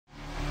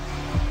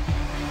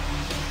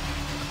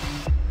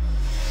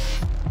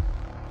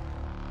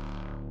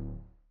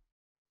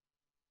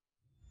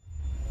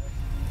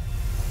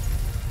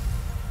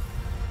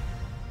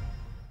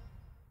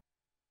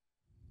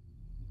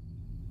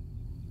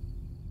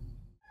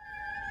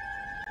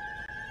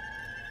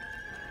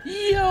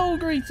Yo,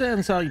 greets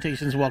and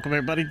salutations. Welcome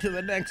everybody to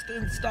the next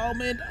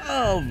installment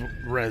of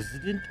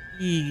Resident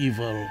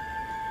Evil.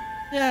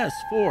 Yes,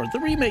 for the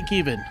remake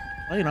even.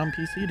 Playing on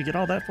PC to get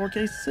all that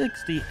 4K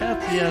 60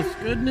 FPS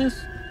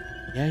goodness.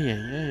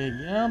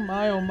 Yeah.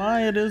 My oh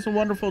my, it is a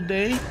wonderful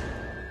day.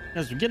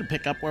 Because we get to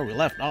pick up where we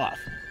left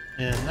off.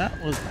 And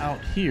that was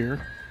out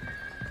here.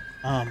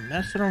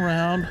 Messing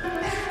around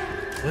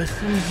with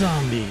some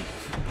zombies.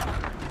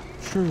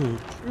 True.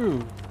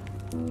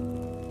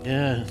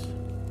 Yes.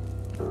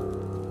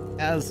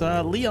 As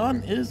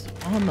Leon is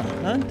on the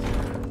hunt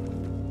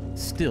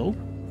still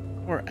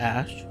for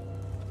Ash.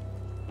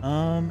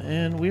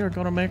 And we are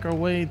going to make our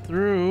way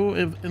through.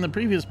 In the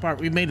previous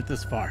part, we made it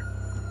this far.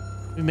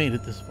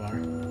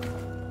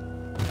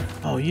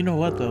 Oh, you know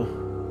what, though?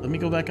 Let me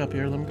go back up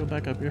here.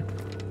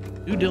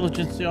 Due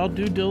diligence, y'all.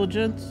 Due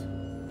diligence.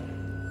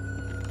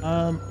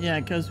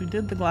 Yeah, because we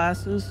did the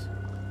glasses.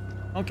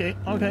 Okay.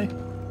 We're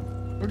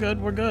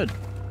good.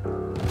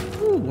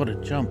 Ooh, what a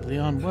jump,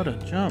 Leon. What a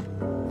jump.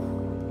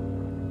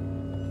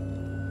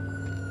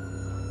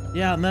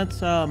 Yeah, and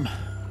that's,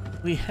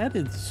 we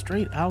headed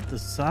straight out the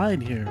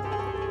side here,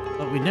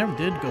 but we never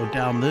did go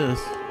down this,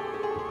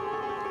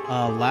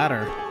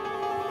 ladder.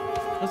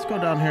 Let's go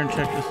down here and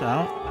check this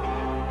out.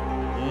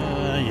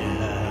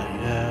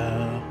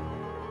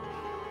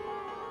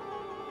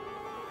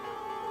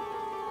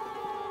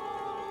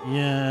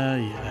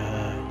 Yeah.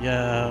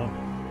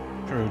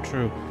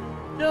 True.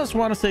 Just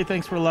want to say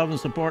thanks for love and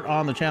support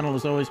on the channel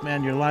as always,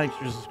 man. Your likes,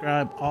 your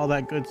subscribe, all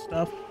that good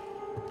stuff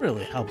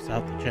really helps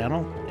out the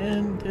channel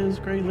and is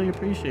greatly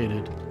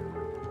appreciated.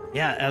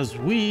 Yeah, as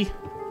we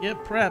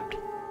get prepped,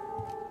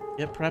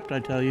 I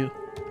tell you,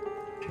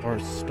 for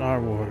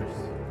Star Wars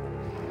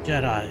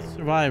Jedi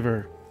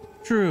Survivor.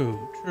 True.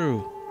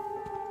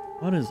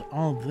 What is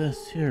all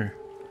this here?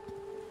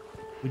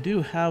 We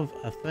do have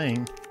a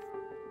thing,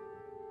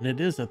 and it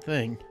is a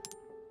thing.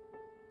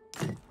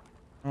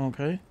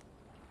 Okay,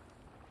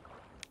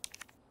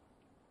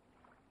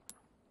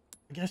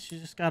 I guess you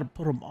just got to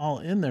put them all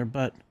in there,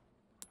 but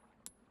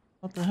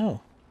what the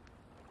hell?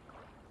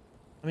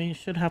 I mean, you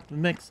should have to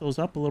mix those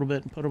up a little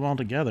bit and put them all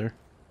together.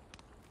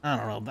 I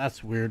don't know,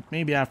 that's weird.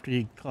 Maybe after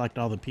you collect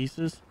all the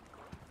pieces,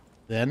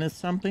 then it's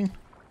something?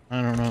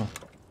 I don't know.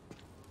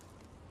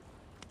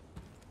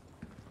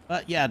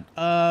 But yeah,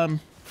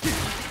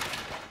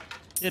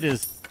 it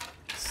is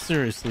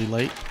seriously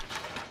late.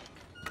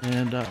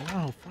 And,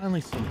 wow,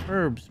 finally some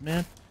herbs,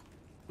 man.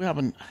 We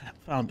haven't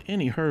found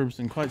any herbs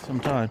in quite some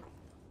time.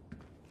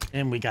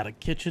 And we got a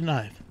kitchen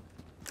knife.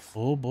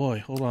 Oh boy,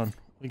 hold on.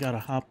 We gotta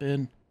hop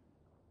in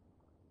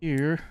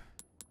here.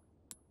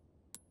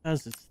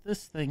 Because it's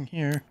this thing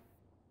here.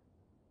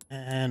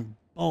 And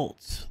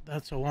bolts.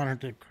 That's what I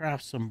wanted to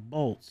craft some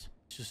bolts.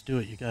 Let's just do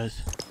it, you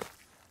guys.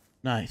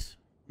 Nice.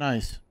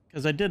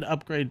 Because I did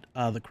upgrade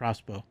the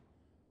crossbow.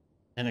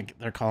 And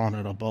they're calling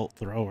it a bolt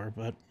thrower,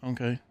 but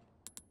okay.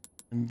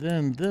 And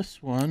then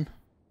this one.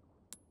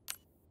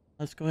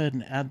 Let's go ahead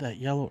and add that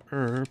yellow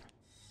herb.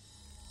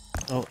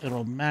 So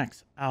it'll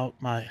max out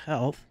my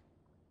health.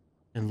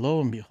 And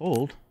lo and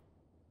behold,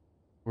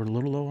 we're a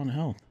little low on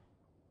health.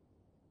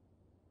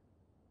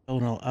 Oh,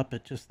 and I'll up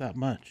it just that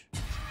much.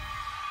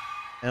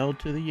 L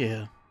to the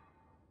yeah.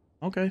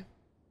 Okay.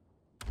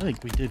 I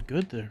think we did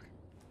good there.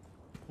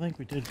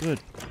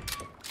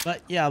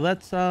 But yeah,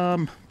 that's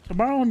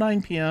tomorrow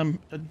 9 p.m.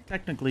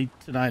 Technically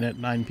tonight at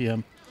 9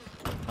 p.m.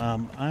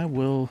 I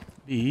will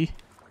be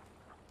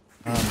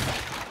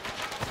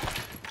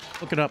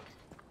looking up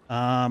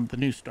the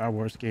new Star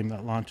Wars game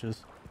that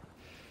launches.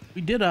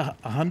 We did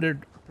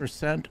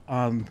 100%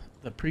 on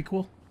the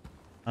prequel,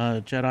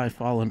 Jedi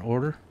Fallen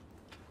Order.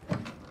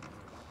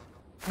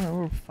 Oh,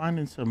 we're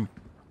finding some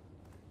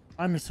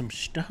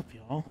stuff,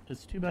 y'all.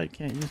 It's too bad you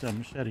can't use that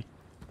machete.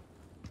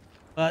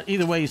 But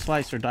either way you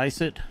slice or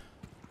dice it.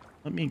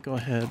 Let me go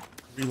ahead and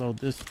reload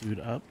this dude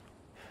up.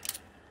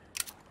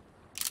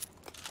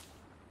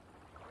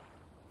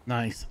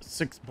 Nice.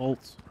 6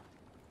 bolts.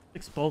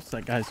 6 bolts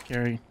that guy's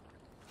carrying.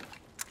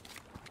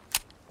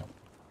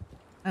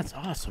 That's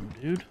awesome,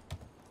 dude.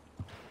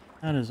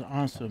 That is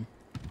awesome.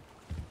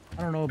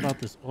 I don't know about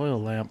this oil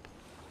lamp.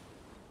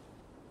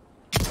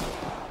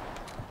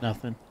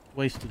 Nothing.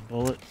 Wasted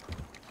bullet.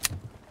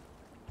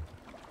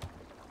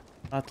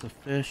 Lots of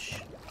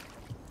fish.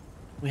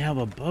 We have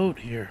a boat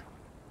here.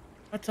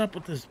 What's up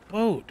with this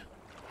boat?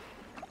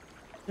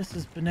 This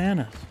is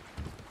bananas.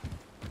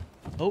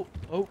 Oh.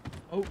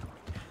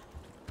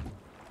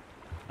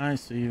 I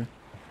see you.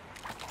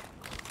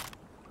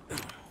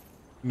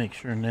 Make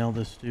sure to nail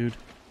this dude.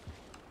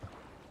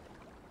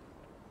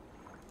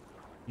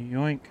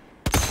 Yoink.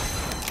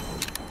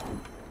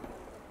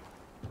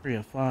 3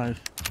 of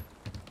 5.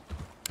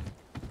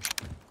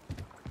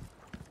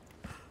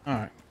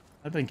 Alright.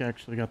 I think I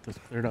actually got this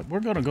cleared up.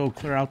 We're going to go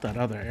clear out that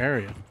other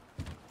area.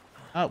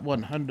 Not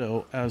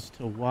 100 as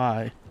to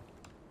why.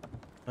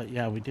 But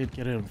yeah, we did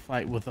get in a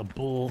fight with a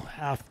bull,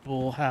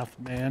 half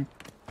man.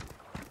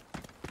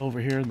 Over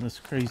here in this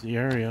crazy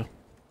area.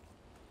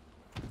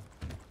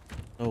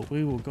 So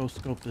we will go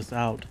scope this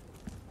out.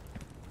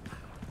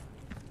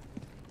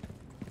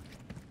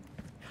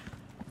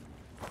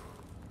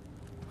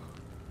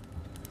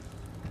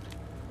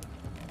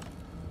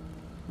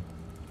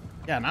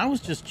 Yeah, and I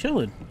was just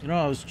chilling. You know,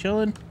 I was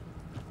chilling.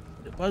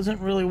 It wasn't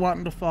really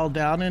wanting to fall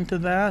down into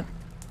that.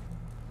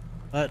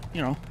 But,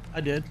 you know,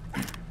 I did.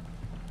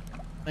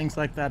 Things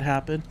like that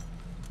happen.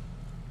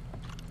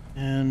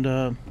 And,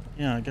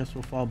 yeah, I guess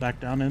we'll fall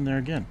back down in there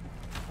again.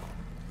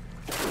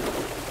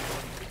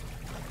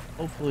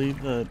 Hopefully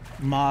the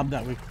mob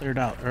that we cleared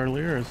out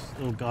earlier is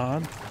still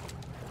gone.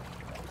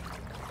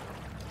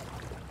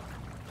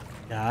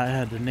 Yeah, I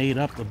had to nade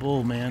up the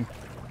bull, man.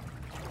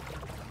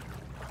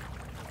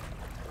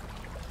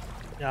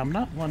 Yeah, I'm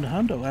not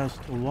 100 as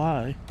to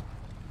why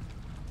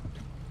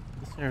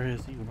this area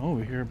is even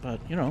over here, but,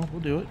 you know, we'll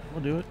do it.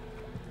 We'll do it.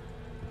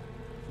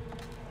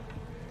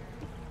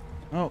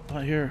 Oh,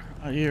 I hear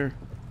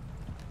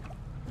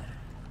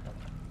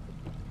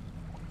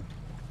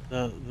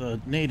the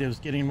natives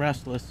getting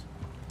restless.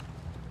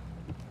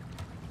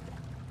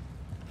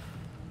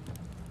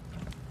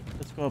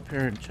 Let's go up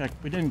here and check.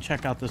 We didn't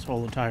check out this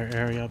whole entire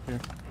area up here.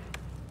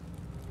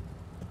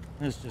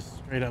 It's just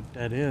straight up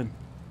dead end.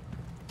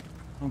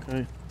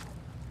 Okay.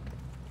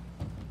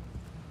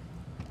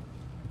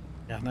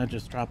 Yeah, and that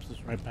just drops us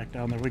right back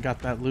down there. We got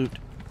that loot.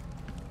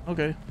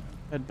 Okay,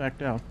 head back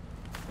down.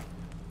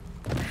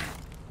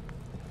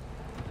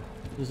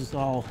 This is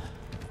all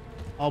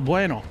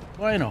bueno.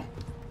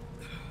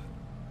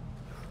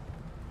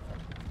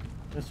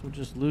 Guess we'll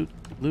just loot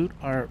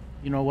our,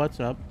 you know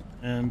what's up,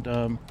 and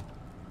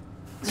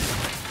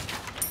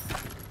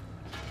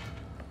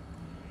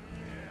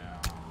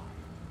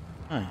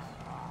nice.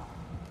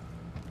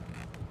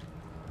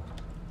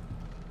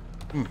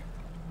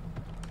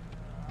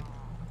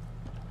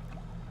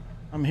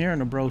 I'm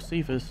hearing a bro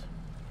Cephas.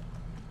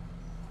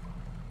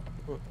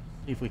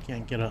 See if we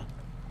can't get a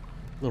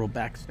little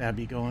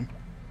backstabby going.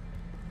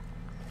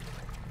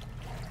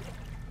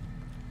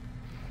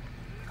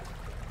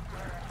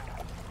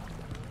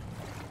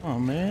 Oh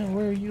man,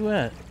 where are you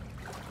at?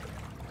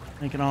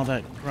 Making all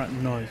that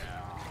grunting noise.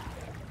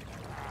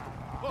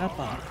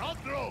 Papa.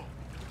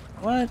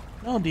 What?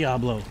 No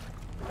Diablo.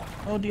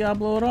 No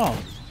Diablo at all.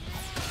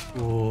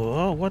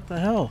 Whoa, what the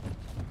hell?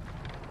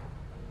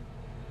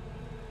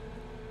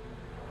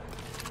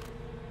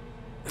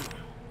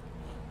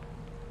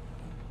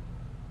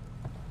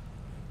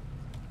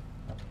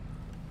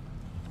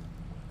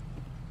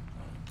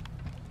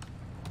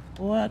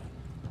 What?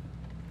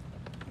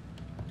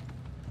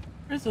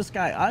 Where's this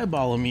guy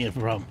eyeballing me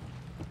from?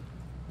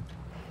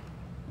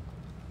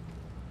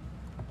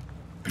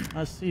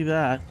 I see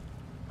that.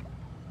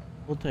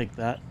 We'll take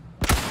that.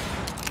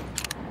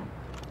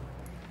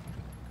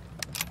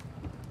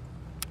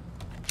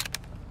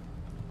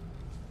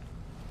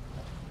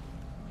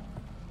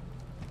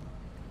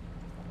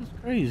 It's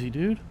crazy,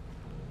 dude.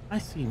 I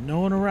see no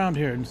one around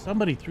here, and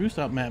somebody threw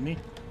something at me.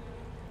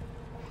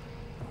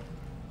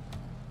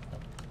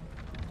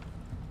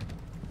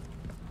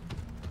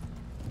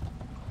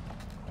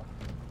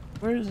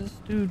 Where is this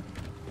dude?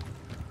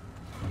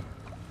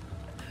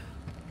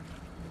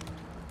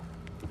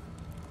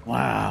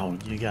 Wow,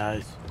 you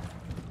guys.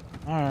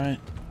 Alright,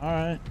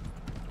 alright.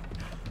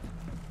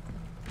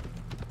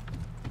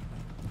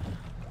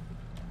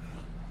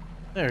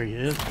 There he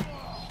is.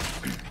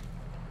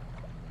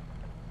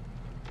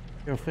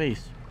 Your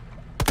face.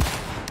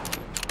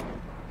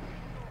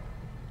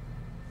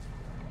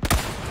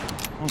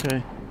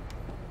 Okay.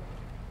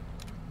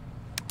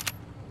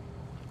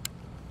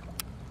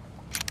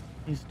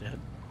 He's dead.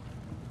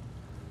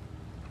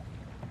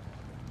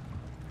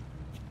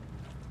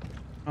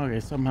 Okay,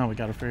 somehow we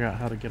gotta figure out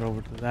how to get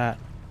over to that.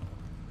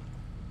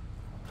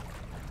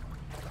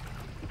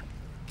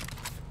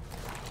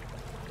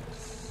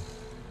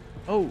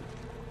 Oh!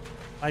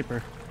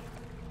 Viper.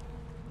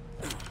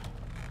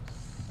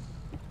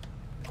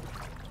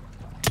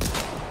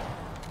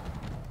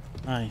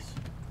 Nice.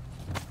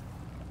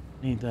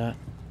 Need that.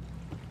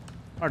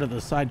 Part of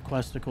the side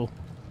questicle.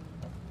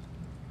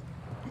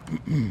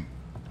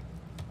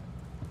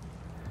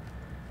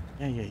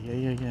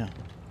 Yeah.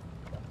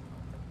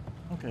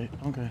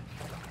 Okay.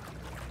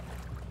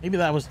 Maybe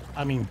that was,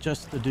 I mean,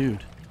 just the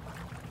dude.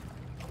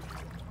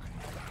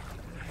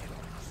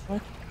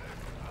 What?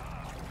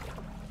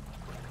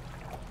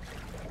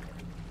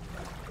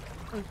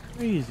 So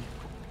crazy.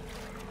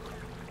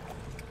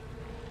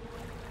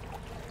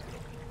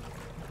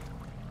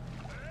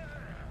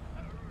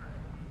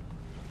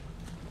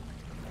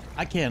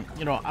 I can't,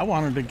 you know, I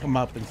wanted to come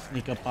up and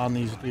sneak up on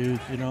these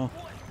dudes, you know.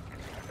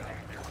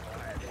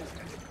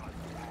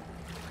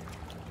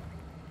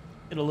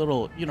 Get a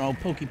little, you know,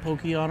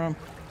 pokey on them.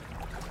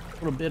 A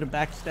little bit of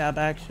backstab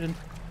action.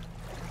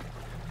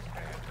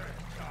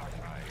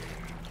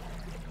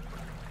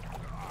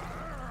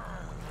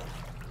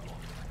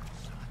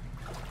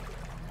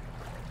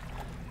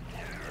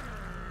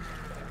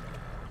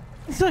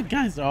 These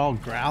guys are all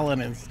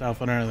growling and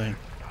stuff and everything.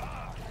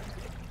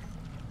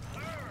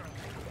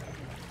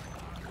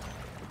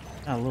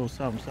 Got a little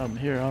something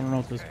here. I don't know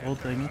if this whole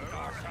thing is.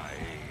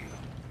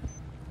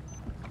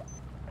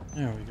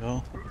 There we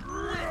go.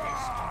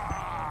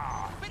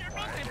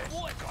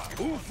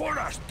 ¡Un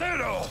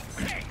forastero!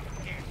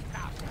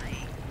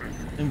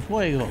 En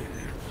fuego.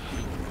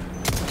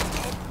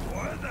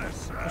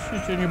 I'll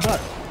shoot you in your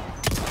butt.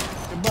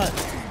 Your butt.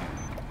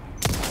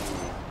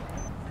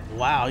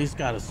 Wow, he's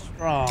got a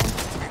strong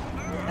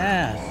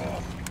ass.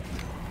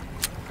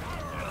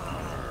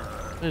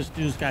 This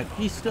dude's got,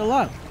 he's still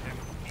up.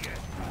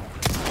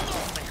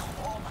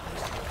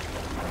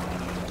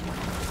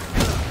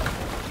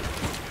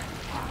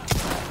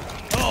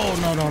 Oh,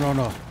 no, no, no,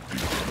 no.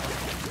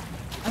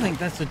 I think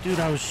that's the dude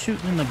I was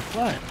shooting in the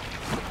butt.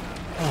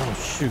 Oh,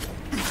 shoot.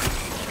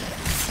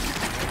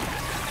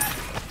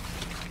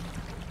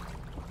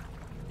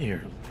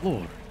 Dear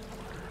Lord.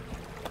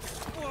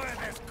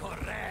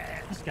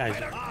 This guy's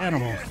an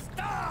animal.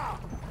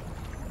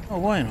 Oh,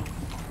 bueno.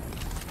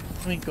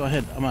 Let me go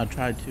ahead. I'm gonna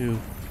try to.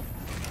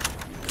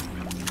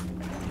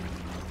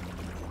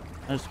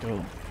 Let's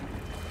go.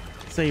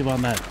 Save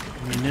on that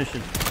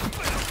ammunition.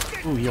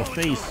 Ooh, your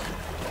face.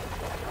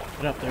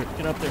 Get up there.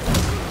 Get up there.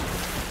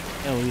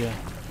 Hell yeah.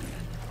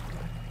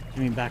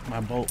 Give me back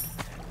my bolt.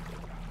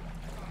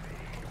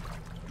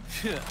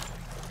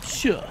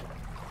 Sure.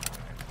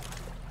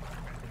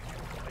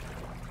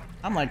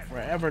 I'm like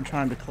forever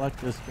trying to collect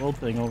this gold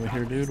thing over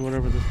here, dude.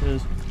 Whatever this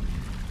is.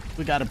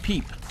 We got a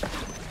peep.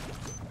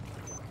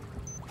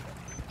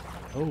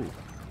 Oh.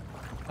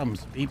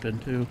 Something's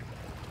beeping too.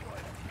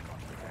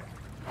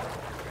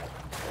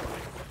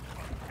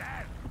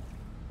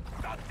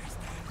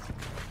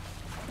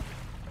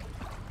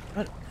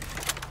 What?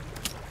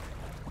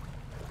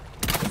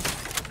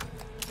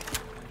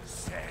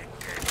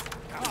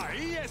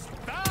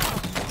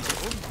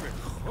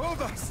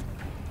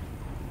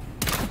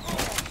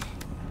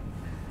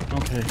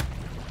 Okay.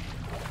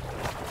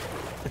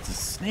 It's a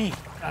snake.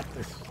 Got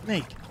this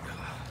snake.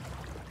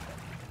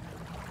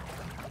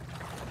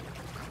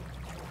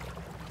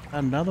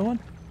 Another one?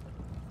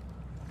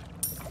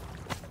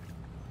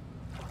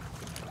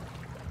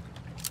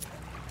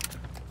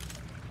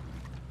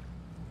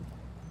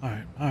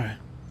 Alright, alright.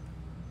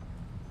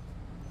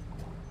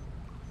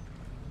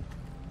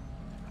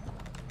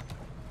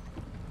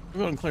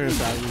 We're gonna clear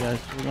this out, you guys.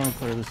 We're gonna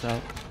clear this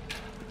out.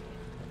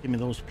 Give me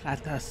those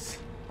ptas.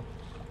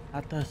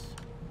 Ptas.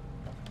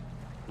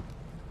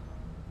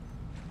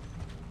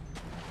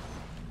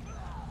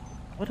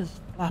 What is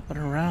flopping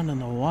around in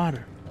the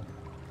water?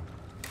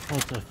 Oh,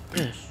 it's a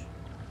fish.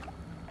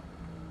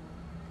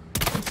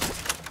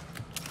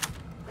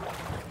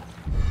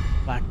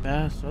 Black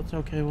bass, that's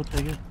okay, we'll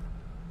take it.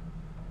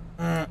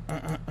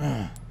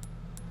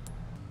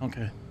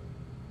 Okay.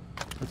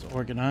 Let's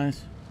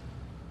organize.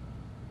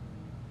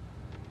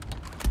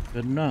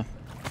 Good enough.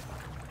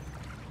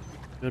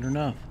 Good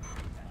enough.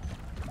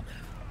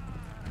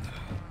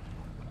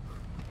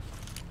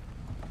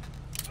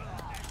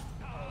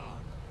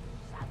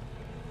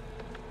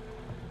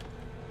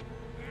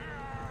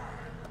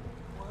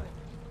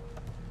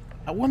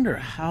 I wonder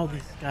how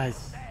these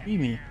guys see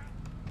me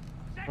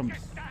from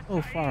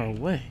so far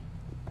away.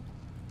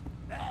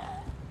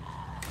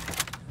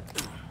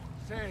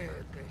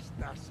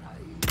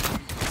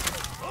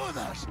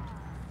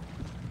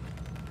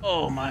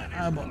 Oh, my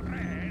eyeball.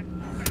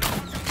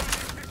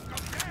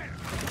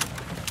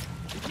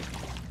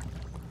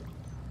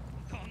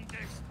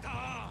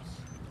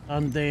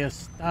 ¿Dónde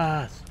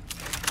estás?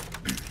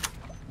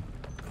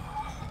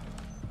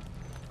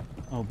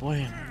 Oh,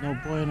 bueno. No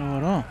bueno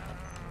at all.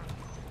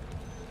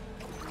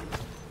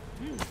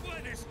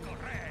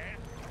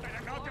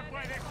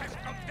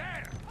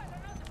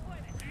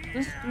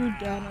 This dude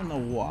down in the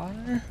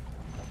water?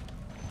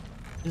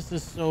 This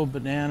is so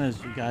bananas,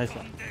 you guys.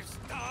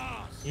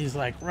 He's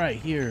like right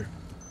here.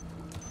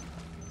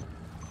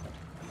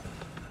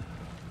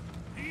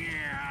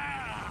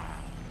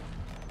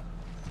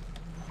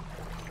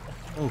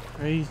 So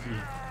crazy.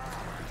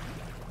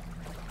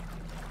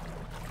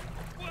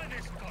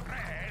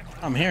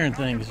 I'm hearing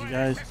things, you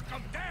guys.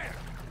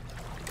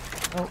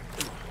 Oh.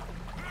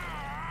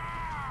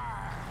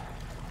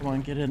 Come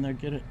on, get in there,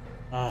 get it.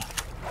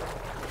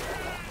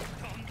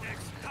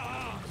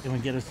 Can we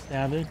get a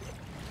stab in?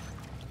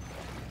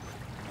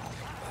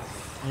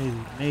 Maybe,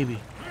 maybe.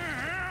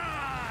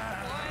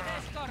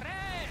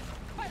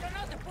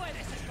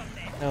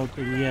 Hell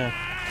to the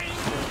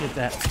Let's get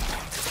that.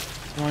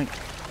 Point.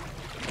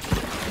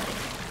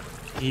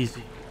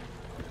 Easy.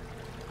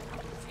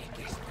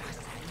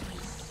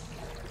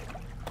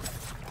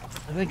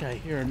 I think I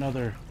hear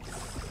another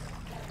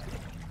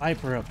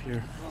viper up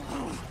here.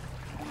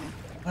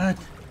 What?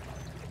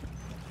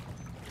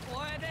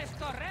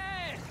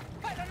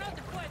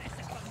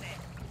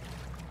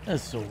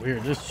 That's so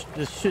weird. This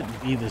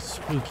shouldn't be this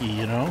spooky,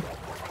 you know?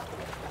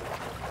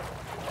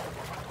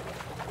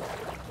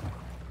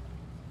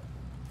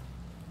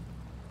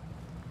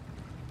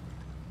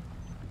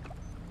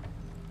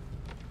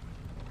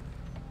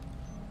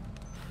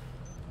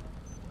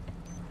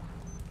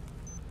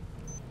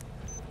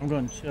 I'm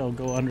going to chill,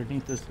 go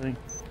underneath this thing.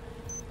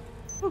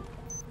 Woo.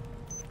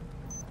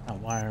 That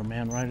wire,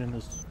 man, right in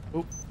this.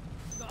 Oop.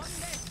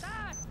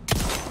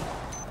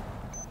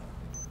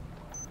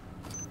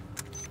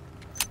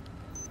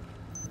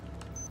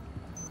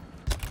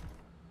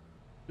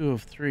 2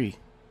 of 3.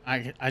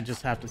 I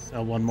just have to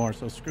sell one more,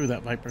 so screw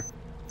that viper.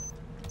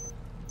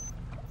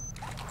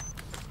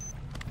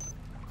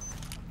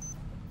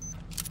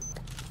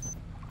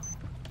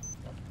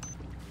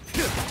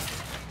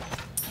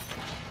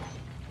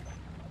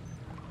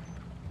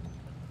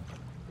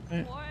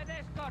 Okay.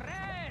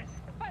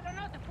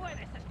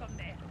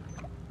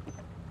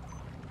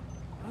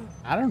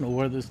 I don't know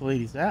where this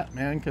lady's at,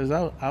 man, because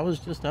I was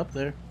just up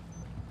there.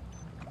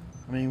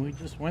 I mean, we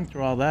just went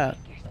through all that.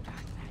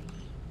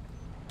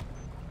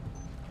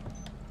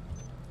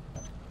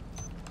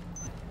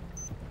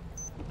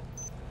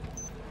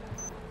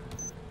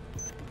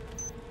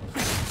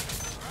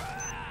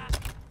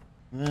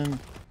 And then,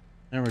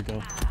 there we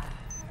go.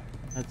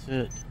 That's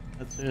it.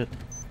 That's it.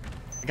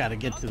 I gotta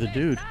get to the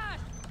dude.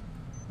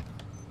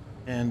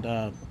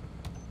 And,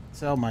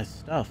 sell my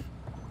stuff.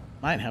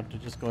 Might have to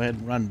just go ahead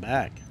and run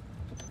back.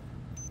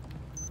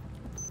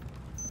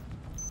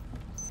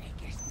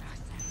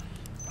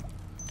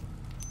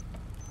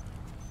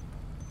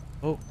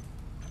 Oh.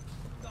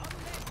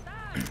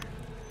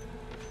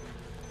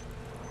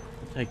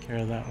 We'll take care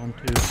of that one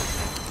too.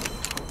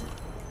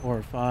 4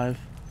 or 5.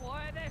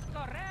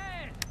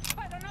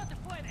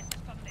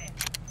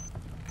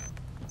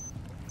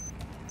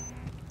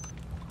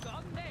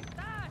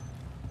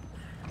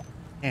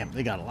 Damn,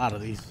 they got a lot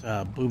of these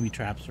booby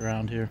traps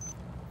around here.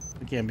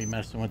 We can't be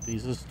messing with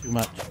these. This is too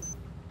much.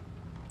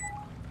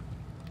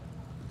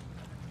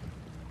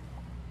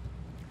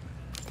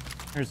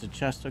 Here's a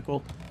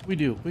chesticle. We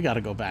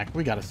gotta go back.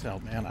 We gotta sell,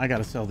 man. I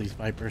gotta sell these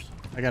vipers.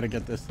 I gotta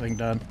get this thing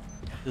done.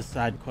 This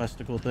side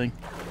questicle thing.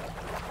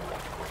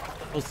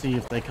 We'll see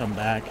if they come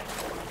back.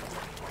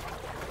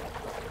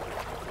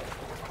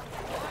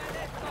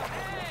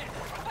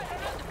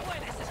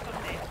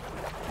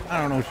 I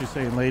don't know what you're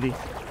saying, lady.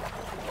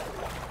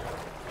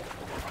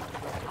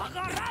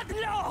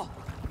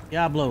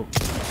 Diablo.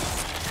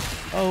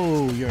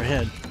 Oh, your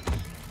head.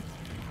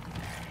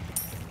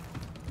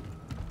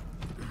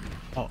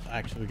 Oh,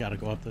 actually, we gotta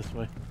go up this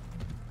way.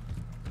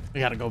 We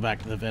gotta go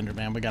back to the vendor,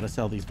 man. We gotta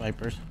sell these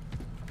vipers.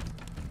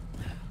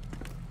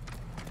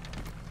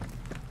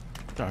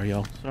 Sorry,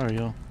 y'all. Sorry,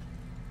 y'all.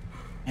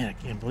 Man, I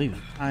can't believe it.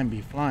 Time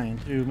be flying,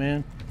 too,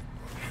 man.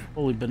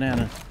 Holy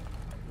banana.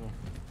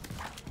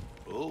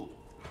 Oh,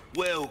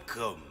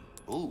 welcome.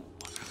 Oh,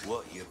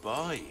 what you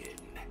buying?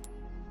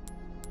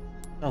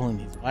 Selling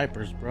these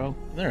vipers, bro.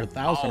 They're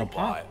 1,000 a pop.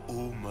 Buy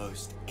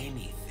almost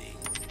anything.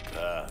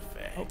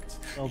 Perfect. Oh,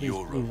 sell these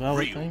You're blue a velvet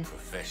real things.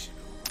 professional.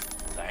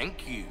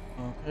 Thank you.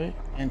 Okay,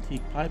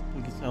 antique pipe.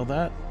 We can sell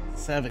that.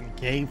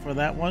 7K for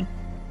that one.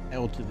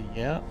 L to the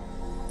yeah.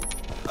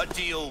 A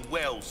deal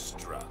well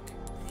struck.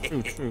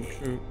 True.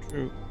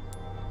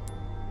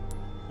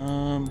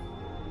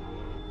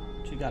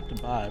 What you got to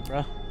buy,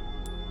 bruh?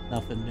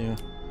 Nothing new.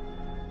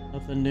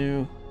 Nothing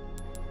new.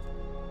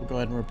 We'll go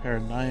ahead and repair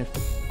a knife.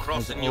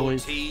 Crossing your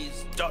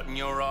T's, dotting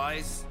your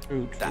I's.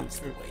 True. That's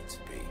the way to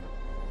be.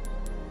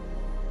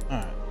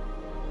 Alright.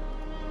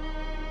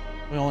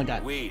 We only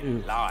got We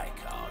 2. like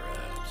our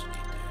herbs, we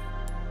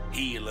do.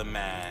 Heal a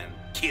man,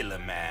 kill a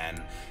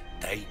man.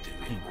 They do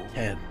it all.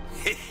 10.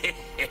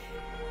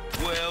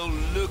 Well,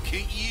 look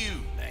at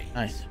you, mate.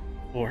 Nice.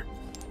 4.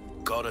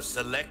 Got a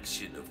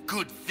selection of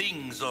good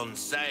things on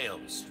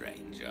sale,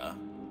 stranger.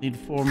 Need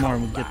 4 more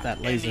and we get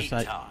that laser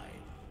Anytime. sight.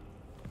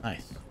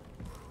 Nice.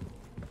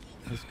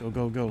 Let's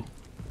go.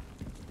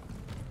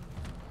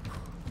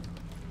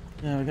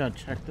 Yeah, we gotta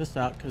check this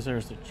out because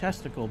there's a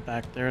chesticle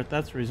back there.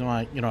 That's the reason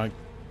why, I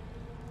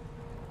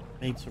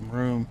made some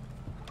room.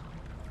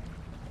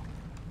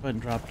 Go ahead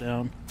and drop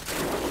down.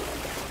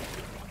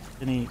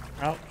 Any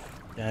crouch?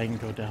 Yeah, I can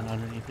go down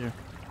underneath here.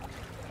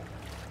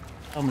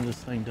 Tell me this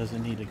thing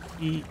doesn't need a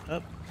key.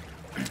 Up.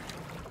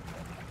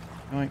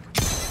 Yoink.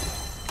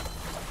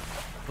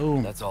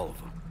 Boom. That's all of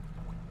them.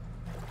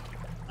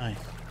 Nice.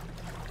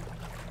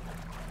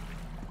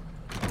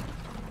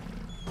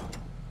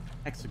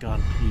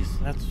 Hexagon piece.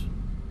 That's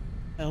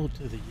L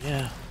to the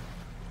yeah.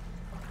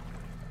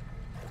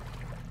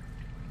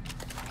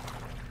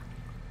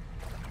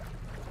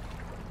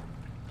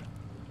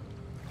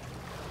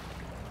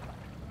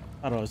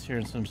 Thought I was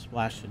hearing some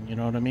splashing, you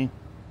know what I mean?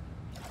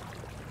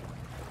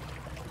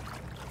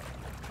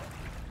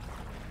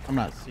 I'm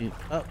not seeing.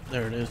 Oh,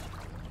 there it is.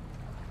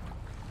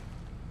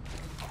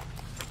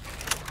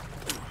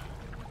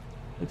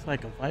 Looks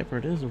like a viper.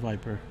 It is a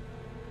viper.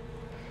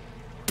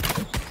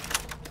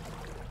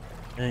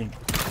 Dang.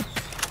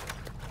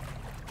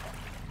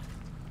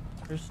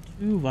 There's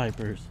 2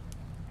 vipers.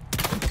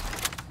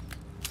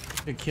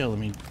 Good kill, I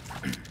mean.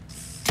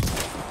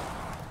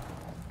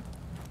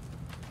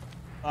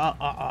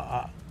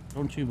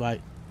 Don't you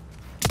bite.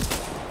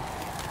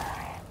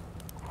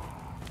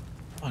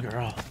 Bugger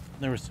off.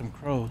 There were some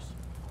crows.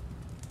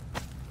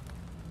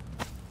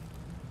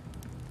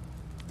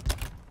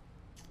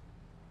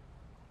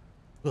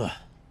 Ugh.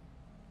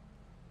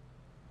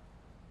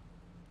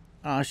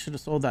 Oh, I should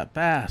have sold that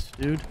bass,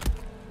 dude.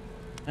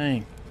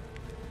 Dang.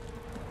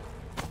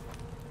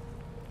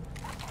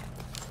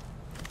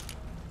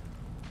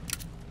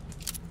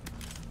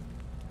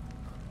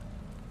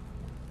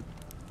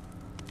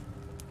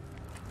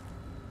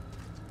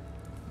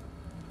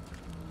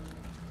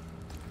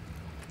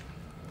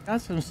 Got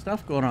some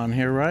stuff going on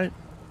here, right?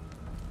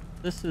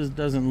 This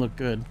doesn't look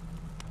good.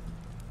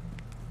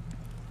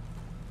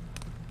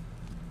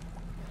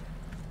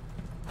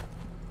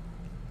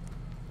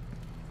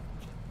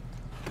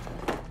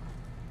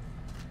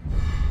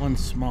 One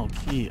small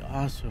key.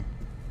 Awesome.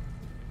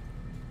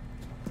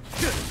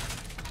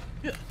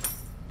 Yeah.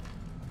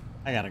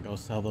 I gotta go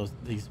sell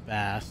these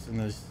bass and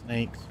those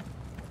snakes.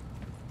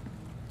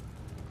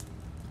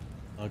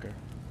 Bugger.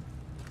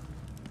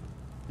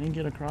 Can he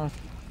get across?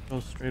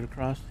 Go straight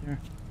across here?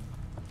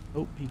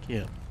 Nope, he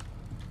can't.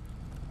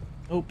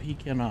 Nope, he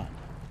cannot.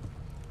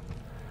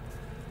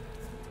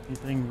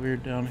 Anything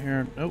weird down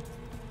here? Nope.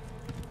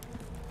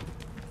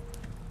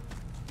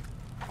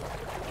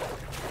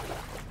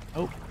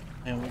 Oh,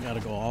 and we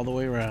gotta go all the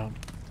way around.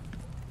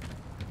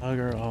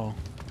 Bugger all.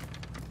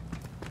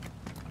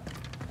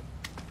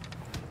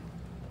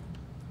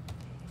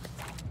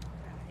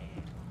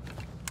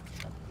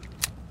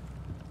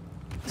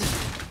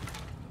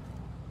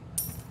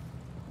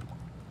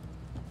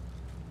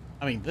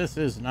 I mean, this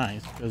is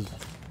nice because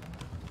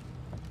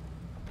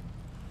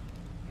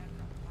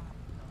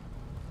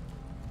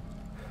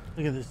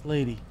look at this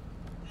lady.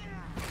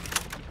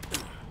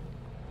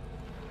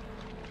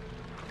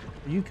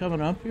 Are you coming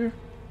up here?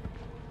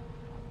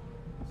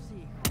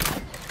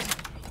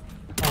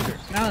 Okay,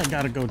 now I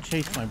gotta go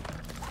chase my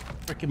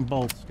freaking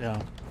bolts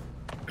down.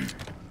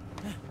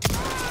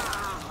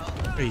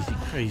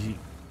 Crazy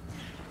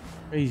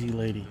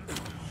lady.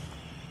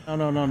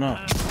 No.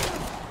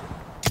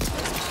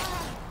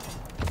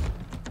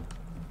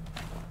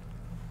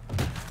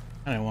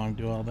 I didn't want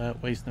to do all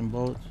that, wasting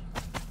bullets.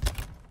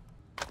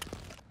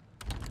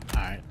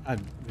 Alright,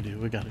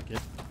 we gotta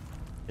get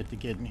to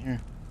getting here.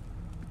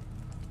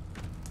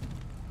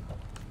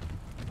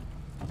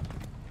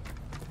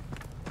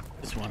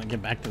 Just want to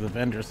get back to the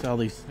vendor, sell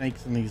these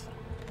snakes and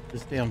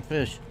this damn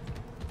fish.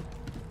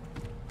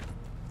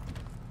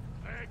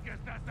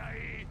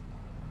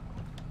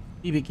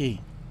 BB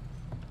key.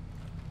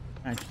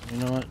 Actually,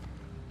 you know what?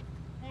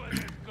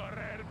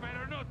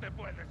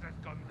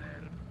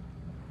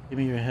 Give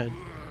me your head.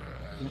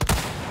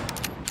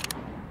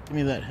 Give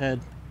me that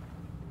head.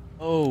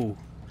 Oh.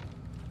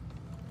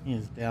 He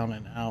is down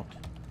and out.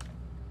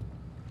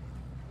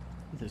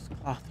 This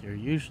cloth here.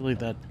 Usually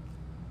that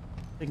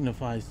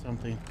signifies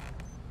something.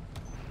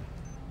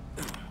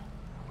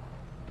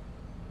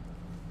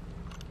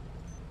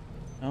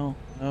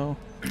 No.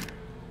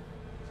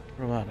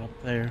 What about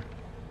up there?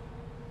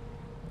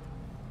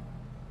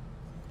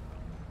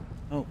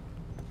 Oh.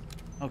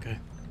 Okay.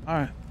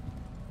 Alright.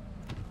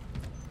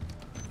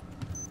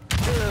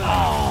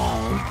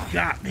 Oh,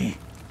 got me.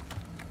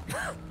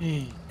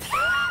 The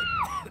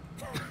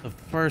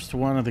first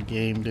one of the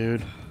game,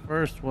 dude.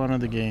 First one of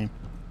the game.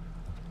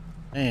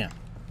 Man.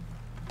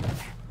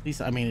 At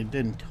least, I mean, it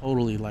didn't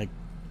totally, like,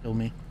 kill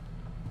me.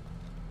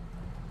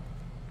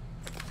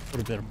 Would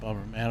have been a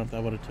bummer, man, if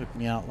that would have took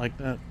me out like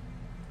that.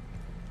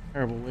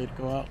 Terrible way to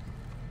go out.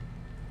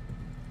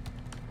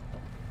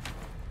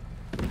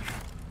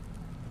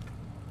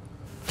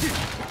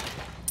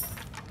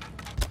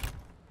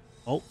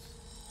 Oh.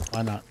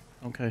 Why not?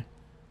 Okay.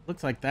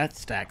 Looks like that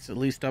stacks at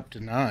least up to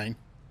 9.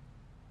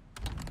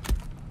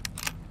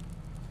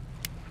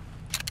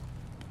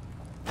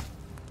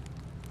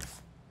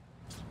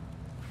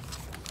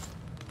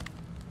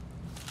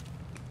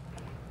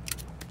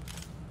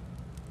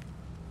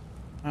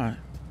 Alright.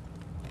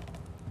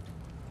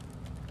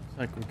 Looks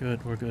like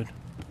we're good.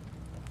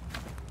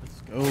 Let's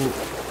go.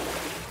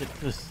 Get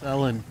to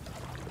selling.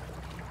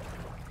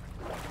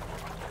 I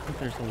think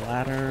there's a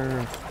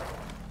ladder.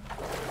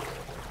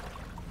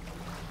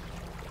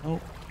 Oh,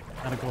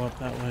 gotta go up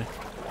that way.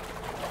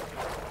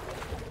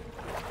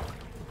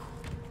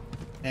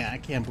 Man, I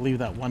can't believe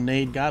that one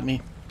nade got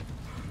me.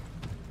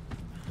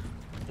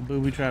 The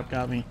booby trap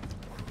got me.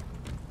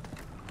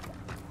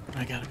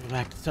 I gotta go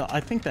back to sell.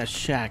 I think that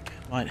shack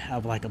might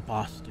have like a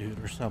boss dude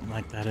or something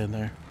like that in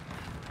there.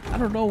 I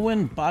don't know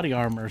when body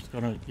armor is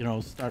gonna, you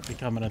know, start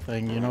becoming a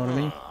thing. You know what I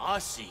mean? I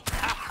see.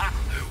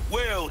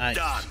 Well Nice.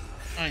 done.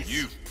 Nice.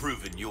 You've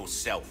proven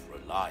yourself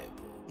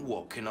reliable.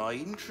 What can I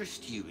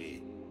interest you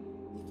in?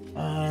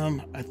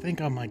 I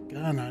think on my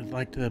gun, I'd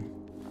like to...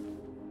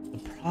 The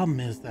problem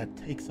is that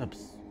takes up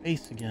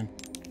space again.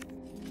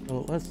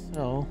 So let's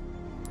sell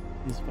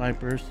these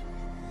Vipers.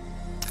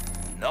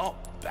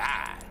 Not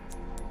bad.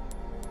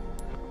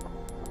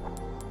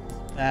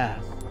 This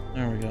bass.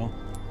 There we go.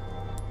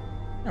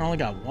 I only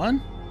got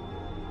one?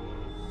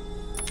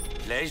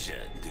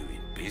 Pleasure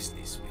doing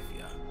business with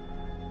you.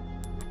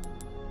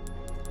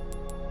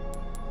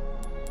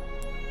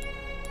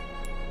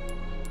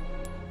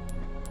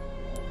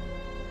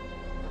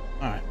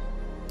 Alright.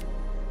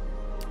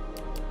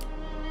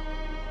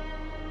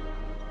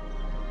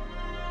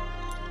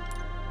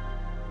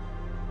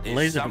 The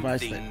laser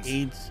device that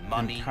aids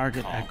in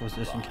target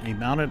acquisition can be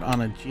mounted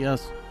on a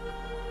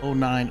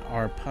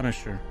GS-09R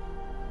Punisher.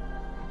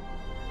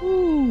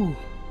 Ooh.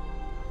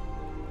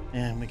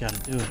 Man, we gotta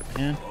do it,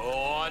 man.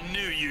 Oh, I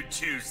knew you'd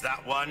choose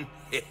that one.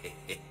 A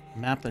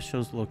map that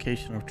shows the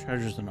location of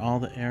treasures in all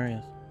the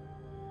areas.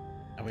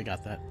 Yeah, we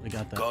got that. We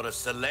got that. Got a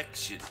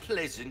selection.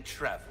 Pleasant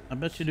travel. I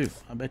bet you do.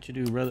 I bet you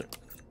do, brother.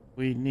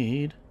 We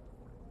need...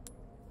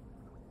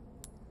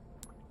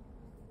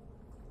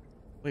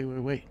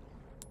 Wait.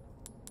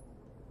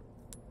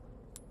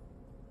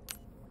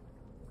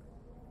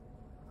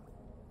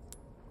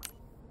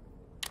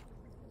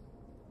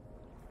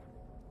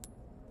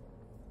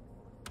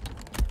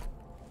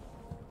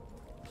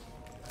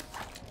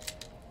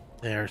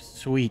 There,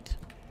 sweet.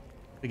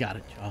 We got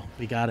it, y'all.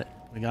 We got it.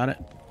 We got it.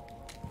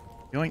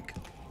 Yoink.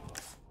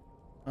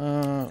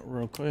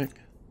 Real quick.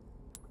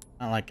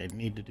 Not like I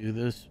need to do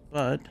this,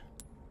 but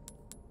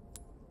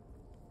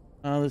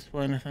this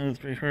one has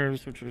 3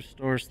 herbs, which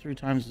restores 3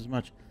 times as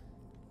much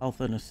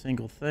health in a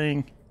single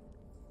thing.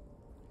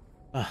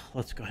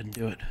 Let's go ahead and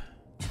do it.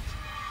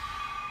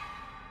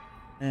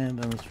 And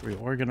then let's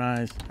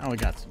reorganize. Now we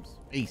got some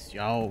space,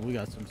 y'all. We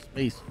got some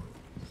space.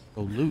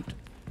 Go loot.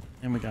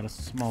 And we got a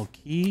small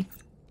key.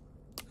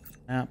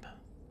 Map.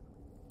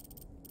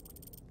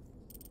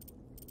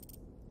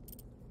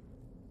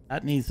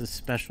 That needs a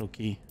special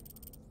key.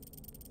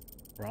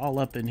 We're all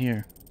up in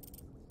here.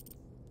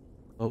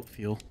 Boat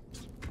fuel.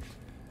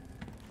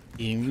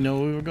 You know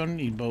we were gonna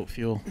need boat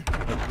fuel.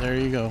 But there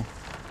you go.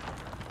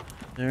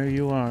 There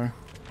you are.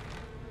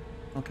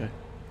 Okay.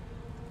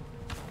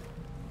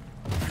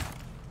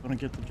 Gonna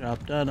get the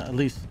job done, at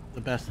least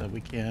the best that we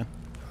can.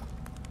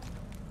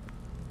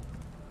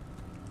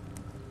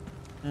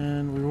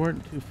 And we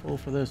weren't too full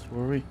for this,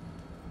 were we?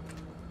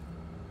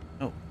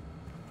 Oh.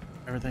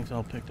 Everything's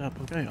all picked up.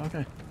 Okay,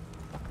 okay.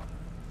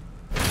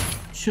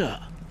 Sure.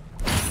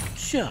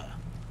 Sure.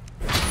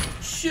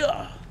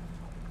 Sure.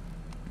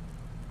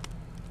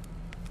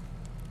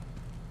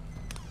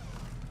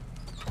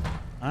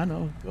 I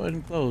know. Go ahead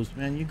and close,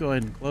 man. You go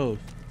ahead and close.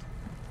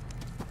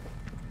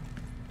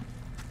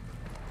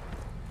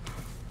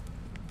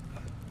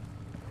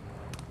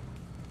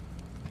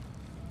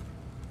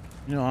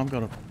 You know, I'm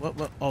gonna...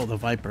 What? Oh, the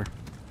Viper.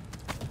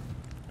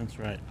 That's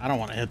right. I don't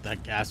want to hit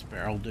that gas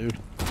barrel, dude.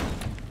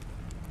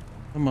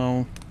 Come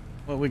on.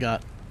 What we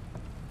got?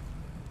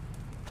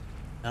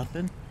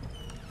 Nothing?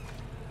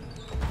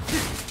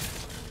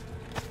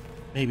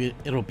 Maybe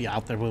it'll be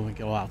out there when we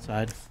go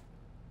outside.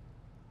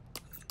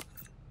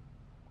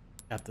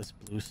 Got this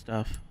blue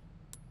stuff.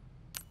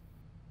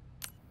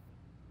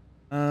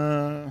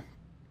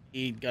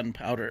 Need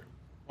gunpowder.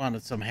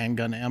 Wanted some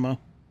handgun ammo.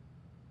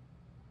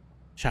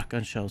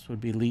 Shotgun shells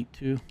would be elite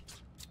too.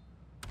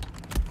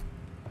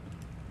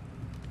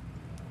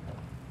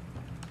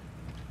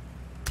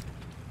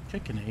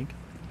 Chicken egg.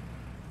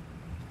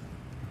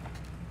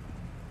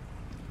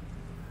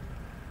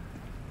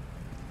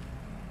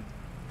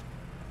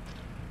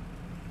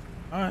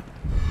 Alright.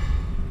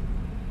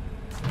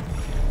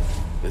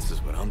 This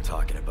is what I'm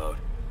talking about.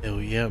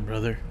 Hell yeah,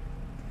 brother.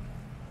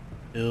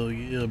 Hell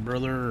yeah,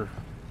 brother.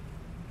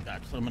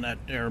 Got some of that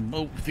there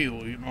boat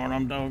fuel, you know what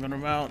I'm talking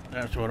about?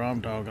 That's what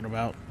I'm talking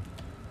about.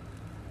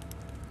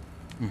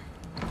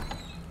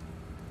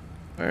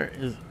 Where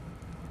is...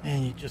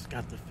 Man, you just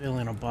got the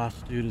feeling a boss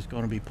dude is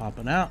going to be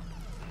popping out.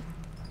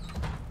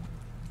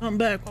 Come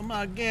back with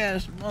my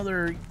gas,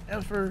 mother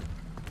effer.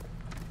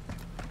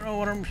 You know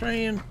what I'm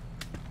saying?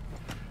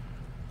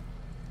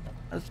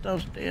 That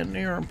stuff's damn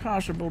near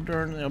impossible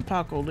during the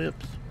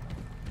apocalypse.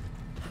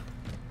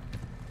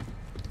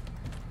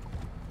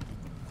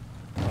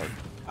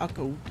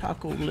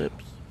 Taco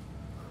lips.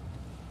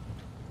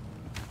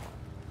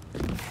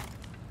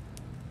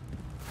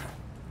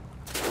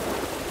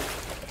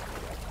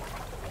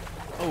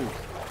 Oh.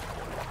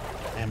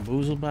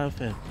 Bamboozled by a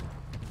fence.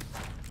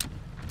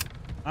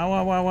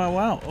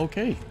 Wow.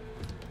 Okay.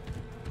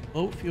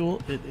 Boat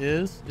fuel it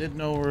is. Didn't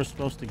know we were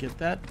supposed to get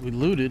that. We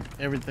looted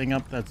everything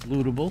up that's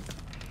lootable.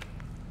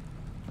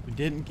 We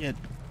didn't get,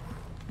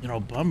 you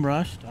know, bum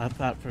rushed. I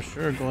thought for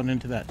sure going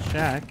into that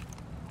shack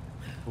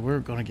we're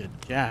gonna get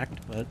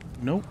jacked, but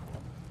nope.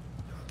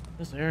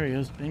 This area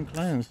has been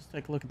cleansed. Let's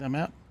take a look at that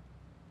map.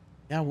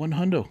 Yeah,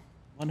 100.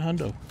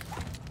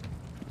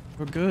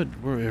 We're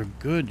good. We're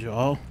good,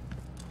 y'all.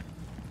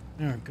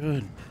 We're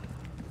good.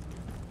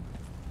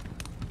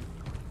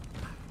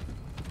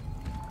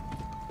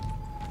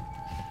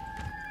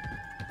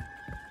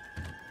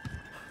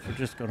 We're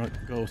just gonna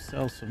go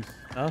sell some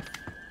stuff.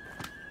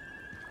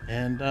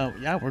 And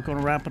yeah, we're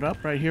gonna wrap it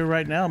up right here,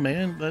 right now,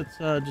 man. Let's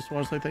just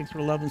want to say thanks for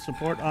the love and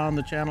support on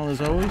the channel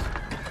as always.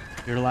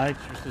 Your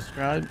likes, your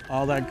subscribe,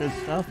 all that good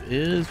stuff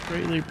is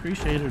greatly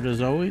appreciated as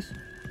always.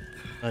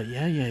 But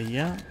yeah.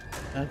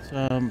 That's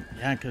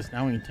yeah, because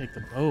now we can take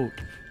the boat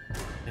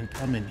and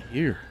come in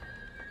here.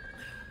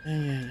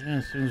 Yeah.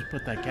 As soon as we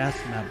put that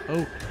gas in that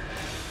boat,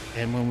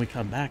 and when we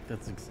come back,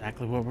 that's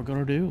exactly what we're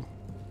gonna do.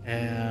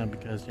 And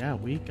because yeah,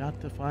 we got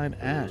to find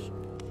Ash.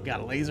 We got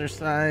a laser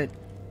sight.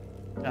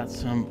 Got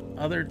some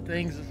other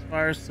things as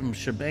far as some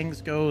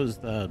shebangs goes.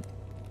 The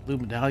blue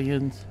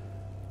medallions,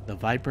 the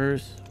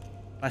Vipers,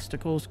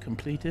 Questicles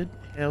completed.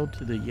 Hail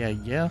to the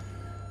yeah.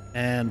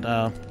 And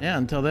yeah,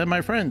 until then,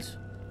 my friends.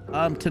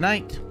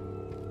 Tonight,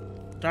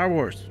 Star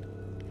Wars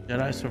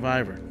Jedi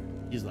Survivor.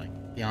 He's like,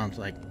 Theon's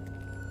like,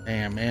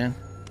 damn man,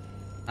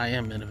 I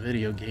am in a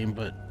video game,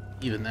 but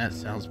even that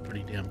sounds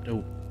pretty damn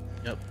dope.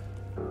 Yep.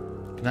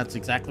 And that's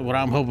exactly what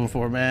I'm hoping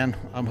for, man.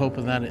 I'm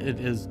hoping that it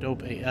is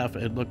dope AF.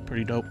 It looked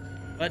pretty dope.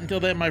 But until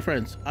then, my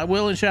friends, I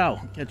will and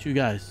shall catch you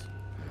guys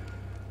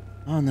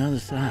on the other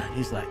side.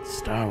 He's like,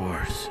 Star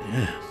Wars.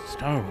 Yeah,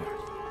 Star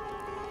Wars.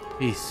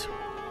 Peace.